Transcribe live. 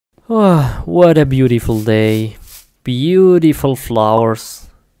Oh, what a beautiful day. Beautiful flowers.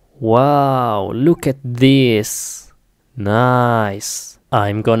 Wow, look at this. Nice.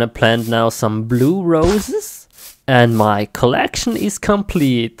 I'm gonna plant now some blue roses and my collection is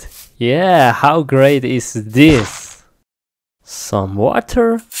complete. Yeah, how great is this? Some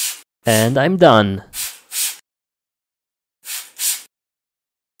water and I'm done.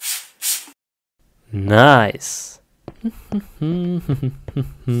 Nice.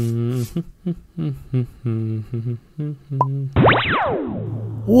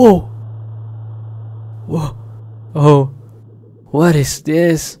 Whoa! Whoa! Oh, what is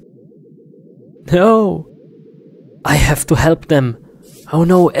this? No! I have to help them. Oh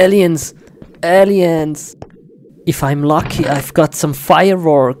no, aliens! Aliens! If I'm lucky, I've got some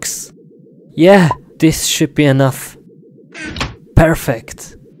fireworks. Yeah, this should be enough.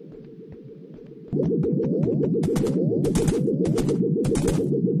 Perfect.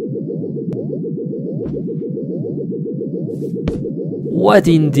 What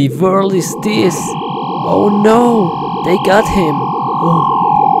in the world is this? Oh no, they got him.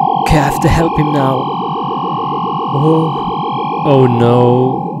 Oh, okay, I have to help him now. Oh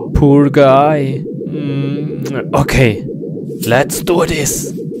no, poor guy. Okay, let's do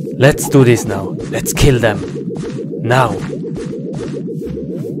this. Let's do this now. Let's kill them. Now.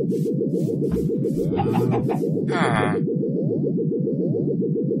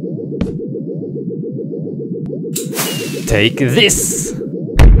 Take this.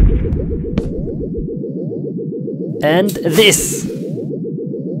 And this.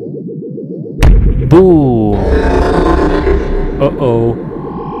 Boom. Uh-oh.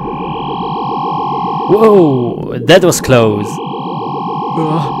 Whoa, that was close.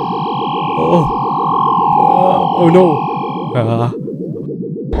 Oh no.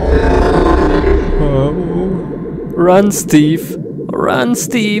 Run, Steve. Run,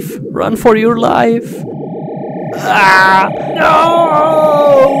 Steve. Run for your life. No!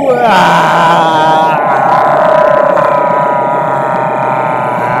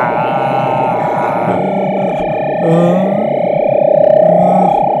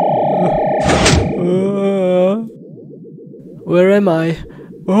 Where am I?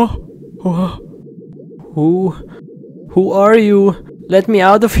 Who are you? Let me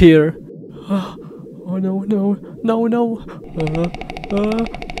out of here. Oh no.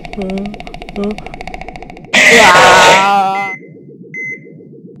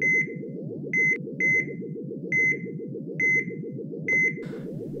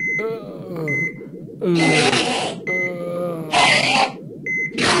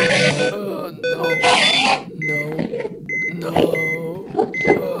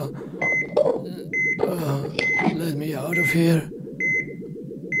 Let me out of here.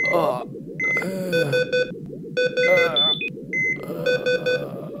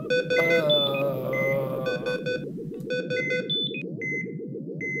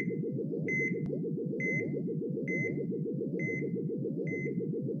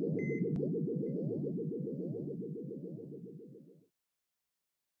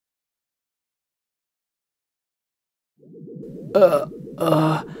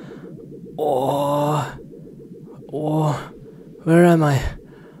 Where am I?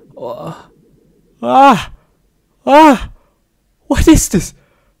 What is this?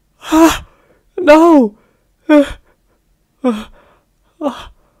 No!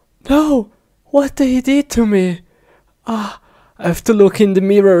 No! What they did to me? I have to look in the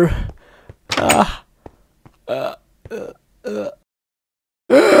mirror.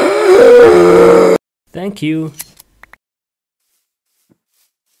 Thank you.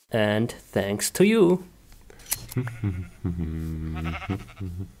 And thanks to you.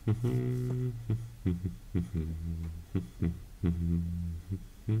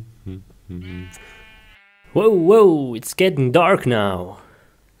 Whoa, it's getting dark now.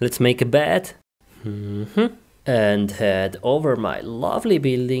 Let's make a bed. And head over my lovely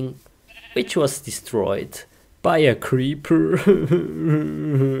building, which was destroyed by a creeper.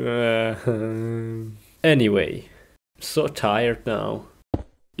 Anyway, so tired now.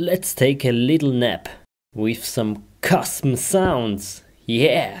 Let's take a little nap with some custom sounds.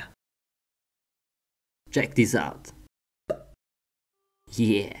 Yeah. Check this out.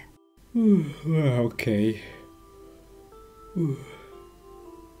 Yeah. Okay.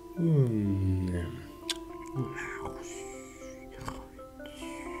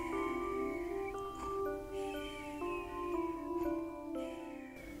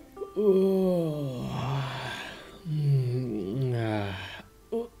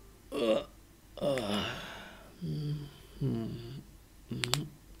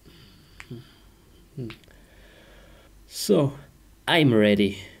 So, I'm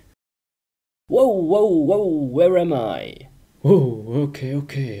ready. Whoa, whoa, whoa, where am I? Whoa,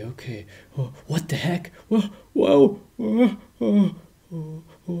 okay. Oh, what the heck? Whoa, whoa.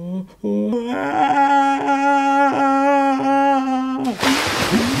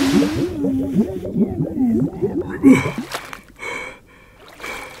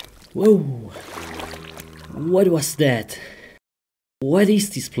 Whoa, what was that? What is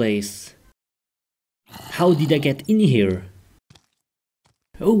this place? How did I get in here?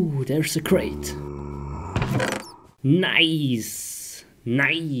 Oh, there's a crate. Nice,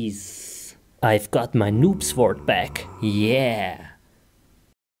 nice. I've got my noob sword back, yeah.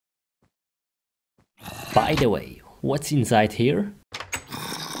 By the way, what's inside here?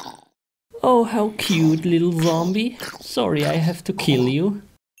 Oh, how cute, little zombie. Sorry, I have to kill you.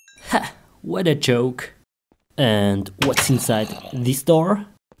 Ha, what a joke. And what's inside this door?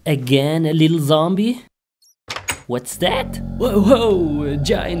 Again a little zombie? What's that? Whoa, whoa, a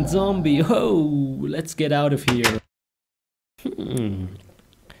giant zombie, whoa, let's get out of here.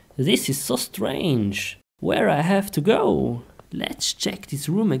 This is so strange. Where I have to go? Let's check this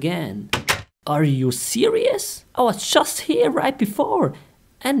room again. Are you serious? I was just here right before,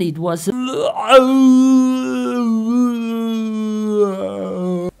 and it was... Oh,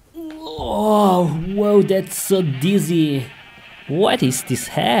 whoa, that's so dizzy. What is this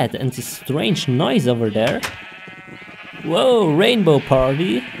head and this strange noise over there? Whoa, rainbow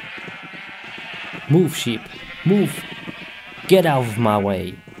party. Move, sheep, move. Get out of my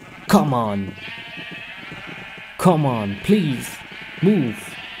way. Come on. Come on, please.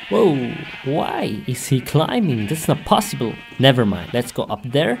 Move. Whoa, why is he climbing? That's not possible. Never mind, let's go up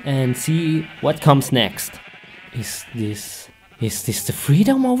there and see what comes next. Is this the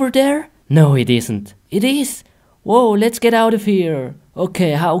freedom over there? No, it isn't. It is. Whoa, let's get out of here.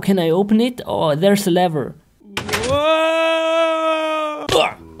 Okay, how can I open it? Oh, there's a lever. Whoa!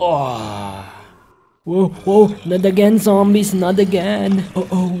 Oh. Whoa, whoa, not again, zombies, not again.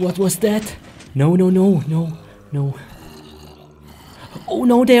 Oh, what was that? No. Oh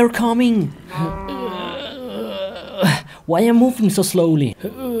no, they're coming. Why am I moving so slowly?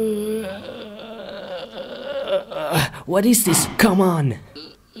 What is this? Come on.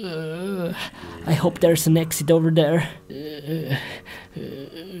 I hope there's an exit over there.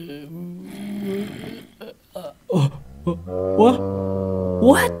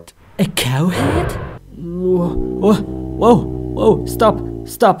 What? A cow head? Whoa, stop.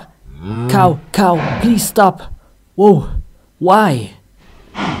 Cow, please stop. Whoa, why?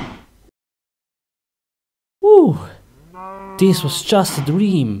 Whew, this was just a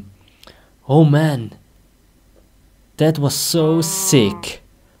dream. Oh man, that was so sick.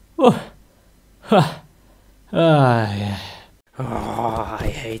 Oh, yeah. Oh, I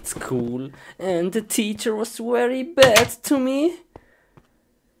hate school, and the teacher was very bad to me.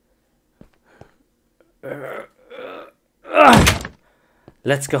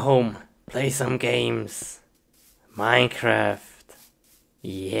 Let's go home, play some games. Minecraft.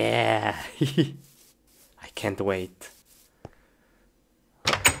 Yeah. I can't wait.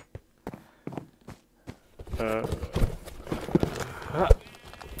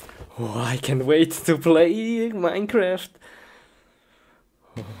 Oh, I can't wait to play Minecraft.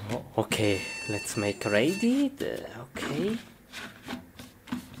 Okay, let's make ready. Okay.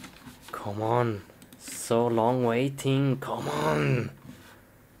 Come on. So long waiting. Come on.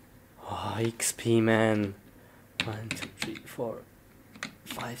 Oh, XP, man. 1, 2, 3, 4,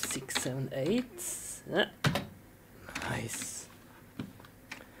 5, 6, 7, 8. Nice.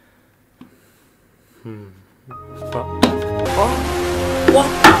 What?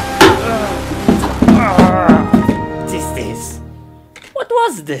 This. What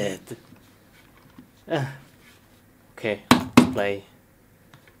was that? Okay, play.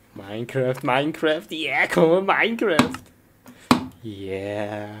 Minecraft. Yeah, come on, Minecraft.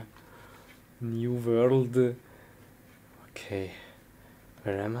 Yeah. New world. Okay.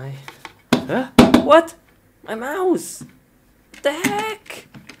 Where am I? Huh? What? My mouse! What the heck?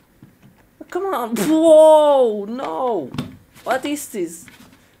 Come on! Whoa! No! What is this?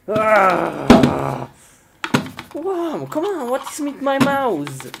 Whoa! Come on! What is with my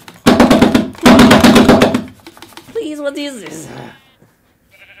mouse? Please, what is this?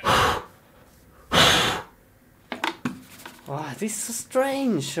 Oh, this is so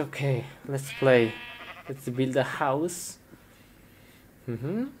strange. Okay, let's play. Let's build a house. We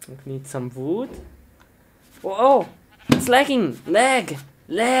need some wood. Oh, it's lagging. Lag.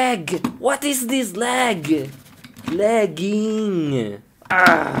 What is this lag? Lagging.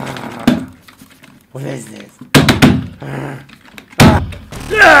 What is this?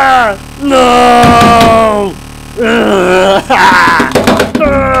 No!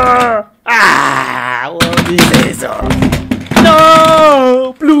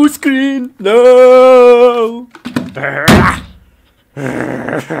 No!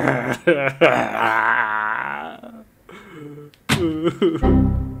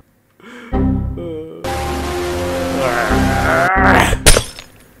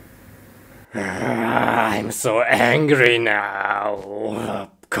 I'm so angry now.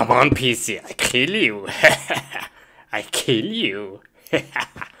 Come on, PC, I kill you. I kill you.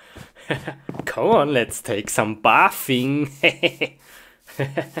 Come on, let's take some bathing.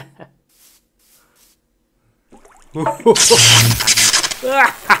 Bye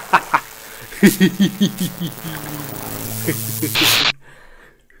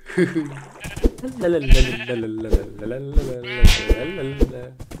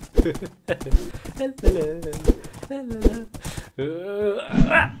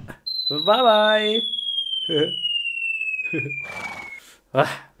bye.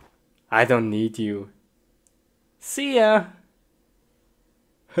 I don't need you. See ya.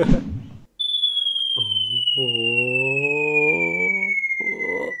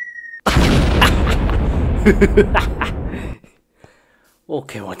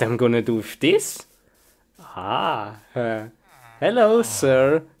 Okay, what I'm gonna do with this? Hello,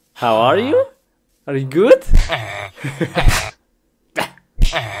 sir. How are you? Are you good?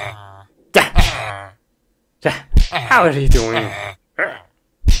 How are you doing?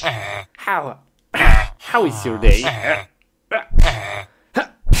 How is your day?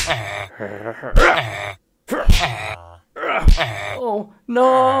 Oh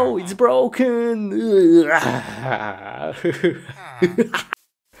no, it's broken.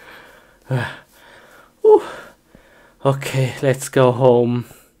 Okay, let's go home.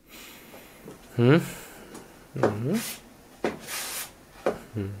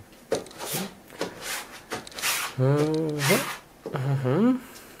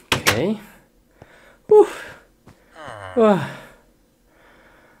 Okay.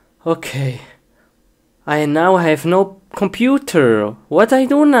 Okay. I now have no computer. What I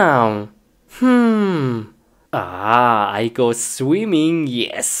do now? I go swimming,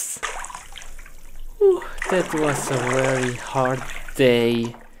 yes. That was a very hard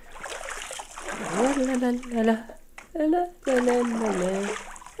day.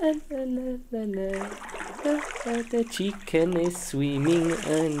 The chicken is swimming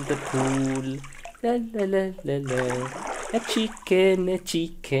in the pool. La la la la la. A chicken, a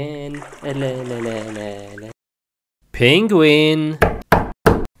chicken. La la la la la. Penguin.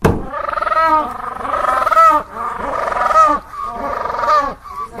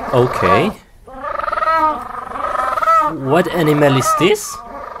 Okay. What animal is this?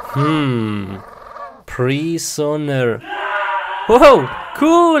 Prisoner. Whoa,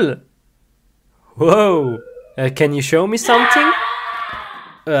 cool. Whoa. Can you show me something?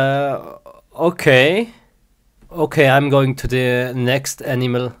 Okay. Okay, I'm going to the next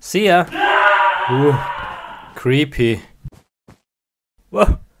animal. See ya. Ooh, creepy.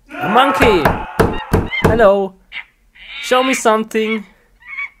 Whoa, a monkey. Hello. Show me something.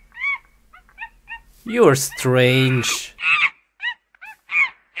 You're strange.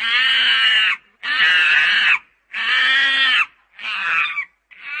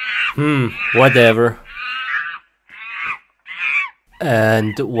 Whatever.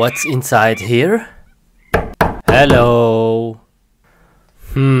 And what's inside here? Hello.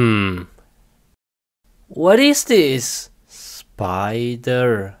 What is this?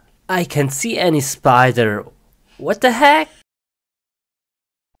 Spider. I can't see any spider. What the heck?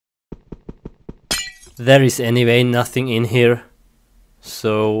 There is anyway nothing in here.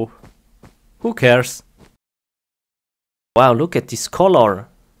 So, who cares? Wow, look at this color.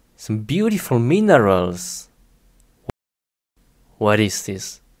 Some beautiful minerals. What is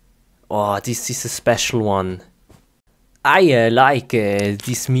this? Oh, this is a special one. I like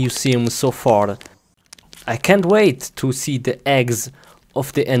this museum so far. I can't wait to see the eggs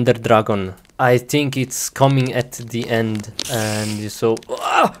of the Ender Dragon. I think it's coming at the end. And so...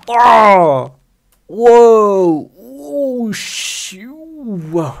 Whoa! Oh,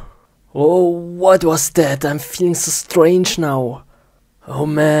 whoa. Oh, what was that? I'm feeling so strange now. Oh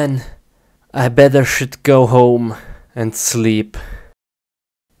man, I better should go home and sleep.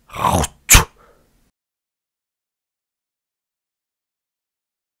 Oh,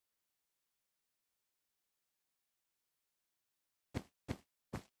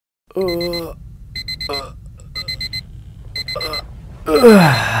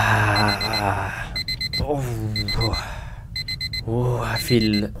 I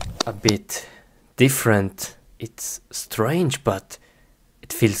feel a bit different. It's strange, but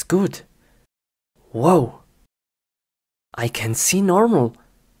it feels good. Whoa! I can see normal.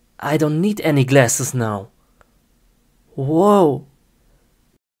 I don't need any glasses now. Whoa!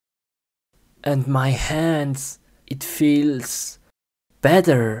 And my hands, it feels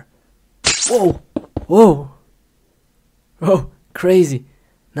better. Whoa, whoa, oh, crazy,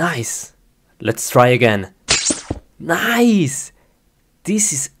 nice. Let's try again. Nice,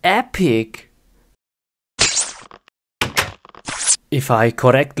 this is epic. If I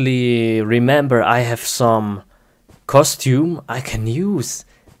correctly remember, I have some costume I can use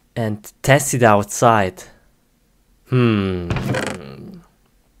and test it outside.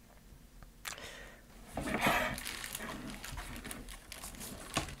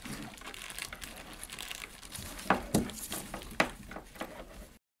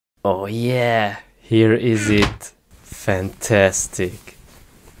 Oh yeah, here is it. Fantastic.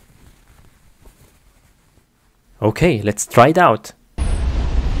 Okay, let's try it out.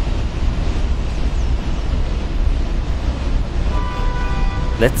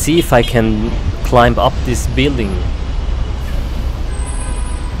 Let's see if I can climb up this building.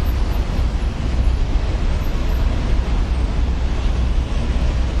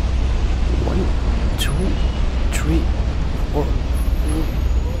 One, two, three, four.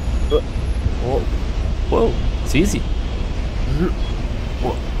 Whoa, whoa, it's easy.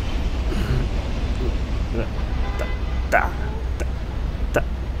 Whoa.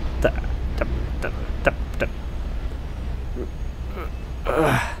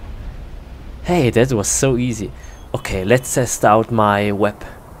 Hey, that was so easy. Okay, let's test out my web.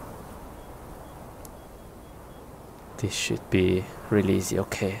 This should be really easy.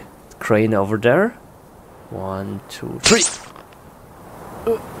 Okay, crane over there. 1, 2, 3.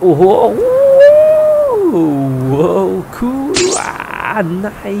 Whoa, whoa, cool. Ah,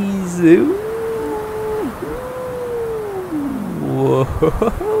 nice. Whoa.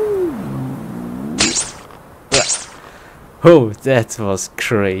 Oh, that was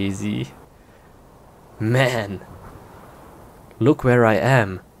crazy. Man, look where I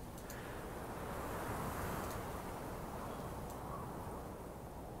am.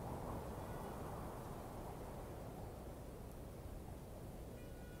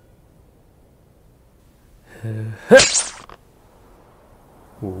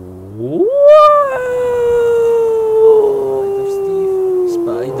 Whoa.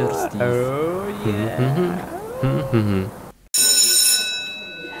 Spider Steve. Oh yeah.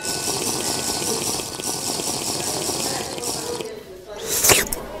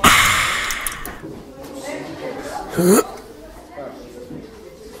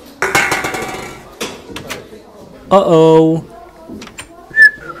 Uh-oh.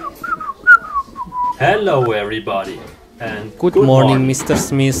 Hello everybody and Good morning, Mr.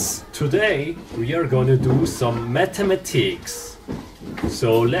 Smith. Today we are gonna do some mathematics.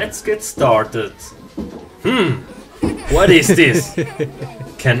 So let's get started. What is this?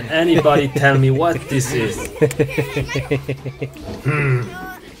 Can anybody tell me what this is?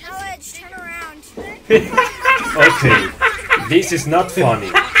 Alex, turn around. Okay, this is not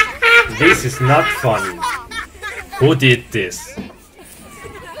funny. This is not funny. Who did this?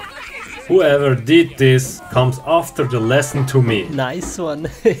 Whoever did this comes after the lesson to me. Nice one.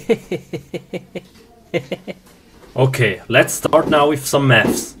 Okay, let's start now with some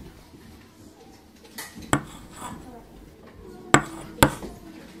maths.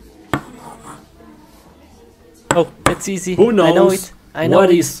 Oh, that's easy. Who knows I know it. I know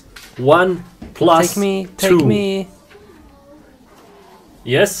what it. is 1 plus Take 2? me.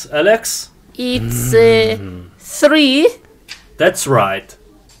 Yes, Alex? It's 3. That's right.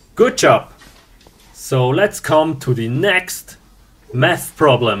 Good job. So let's come to the next math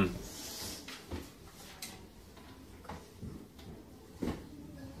problem.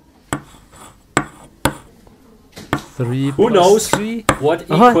 3 Who plus knows 3? what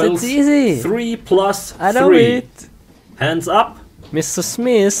Oh, equals that's easy. 3 plus 3? I know it. Hands up. Mr.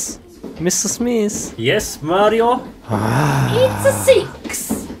 Smith. Mr. Smith. Yes, Mario? It's a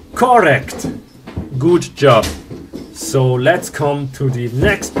 6. Correct. Good job. So let's come to the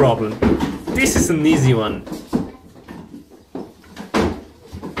next problem. This is an easy one.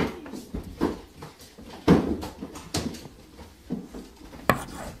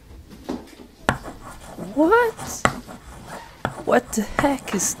 What? What the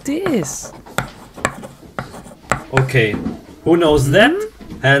heck is this? Okay, who knows that?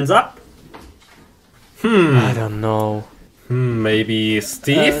 Hands up. I don't know. Maybe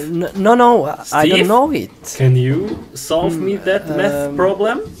Steve? No, I Steve? don't know it. Can you solve me that math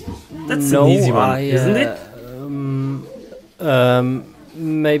problem? That's No, an easy one, isn't it?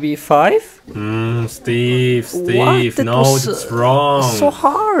 Maybe 5? Steve, What? That no, was, that's wrong. So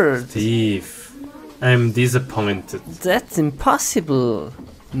hard. Steve, I'm disappointed. That's impossible.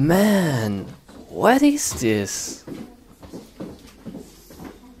 Man, what is this?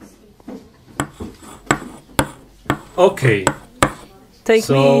 Okay, Take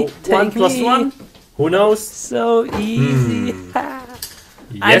so me, 1 take plus me. 1, who knows? So easy. I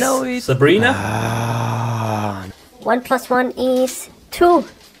Yes, know it. Sabrina? 1 plus 1 is 2.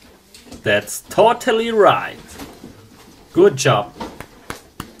 That's totally right. Good job.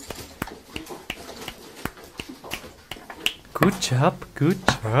 Good job, good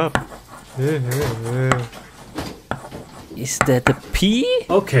job. Is that a P?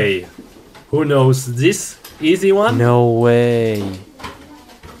 Okay, who knows this easy one? No way.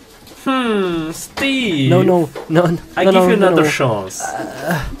 Steve. No. I give you another chance.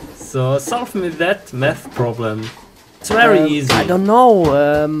 So solve me that math problem. It's very easy. I don't know.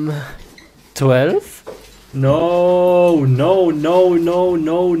 12? No.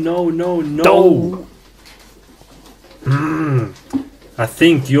 I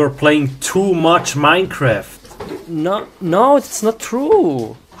think you're playing too much Minecraft. No, it's not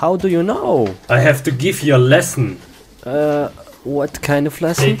true. How do you know? I have to give you a lesson. What kind of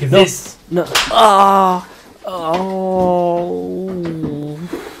lesson? Take this. No. Ah. Oh.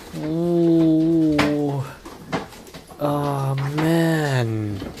 Ooh. Oh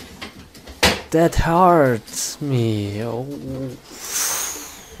man. That hurts me. Oh.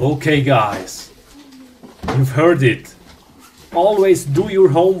 Okay, guys. You've heard it. Always do your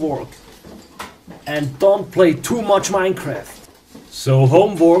homework. And don't play too much Minecraft. So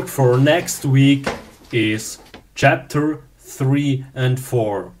homework for next week is chapter 3 and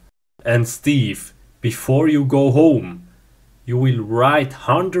 4. And Steve, before you go home, you will write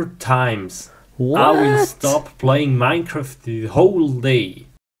 100 times. What? I will stop playing Minecraft the whole day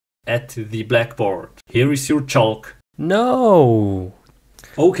at the blackboard. Here is your chalk. No.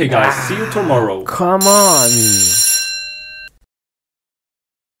 Okay guys, see you tomorrow. Come on.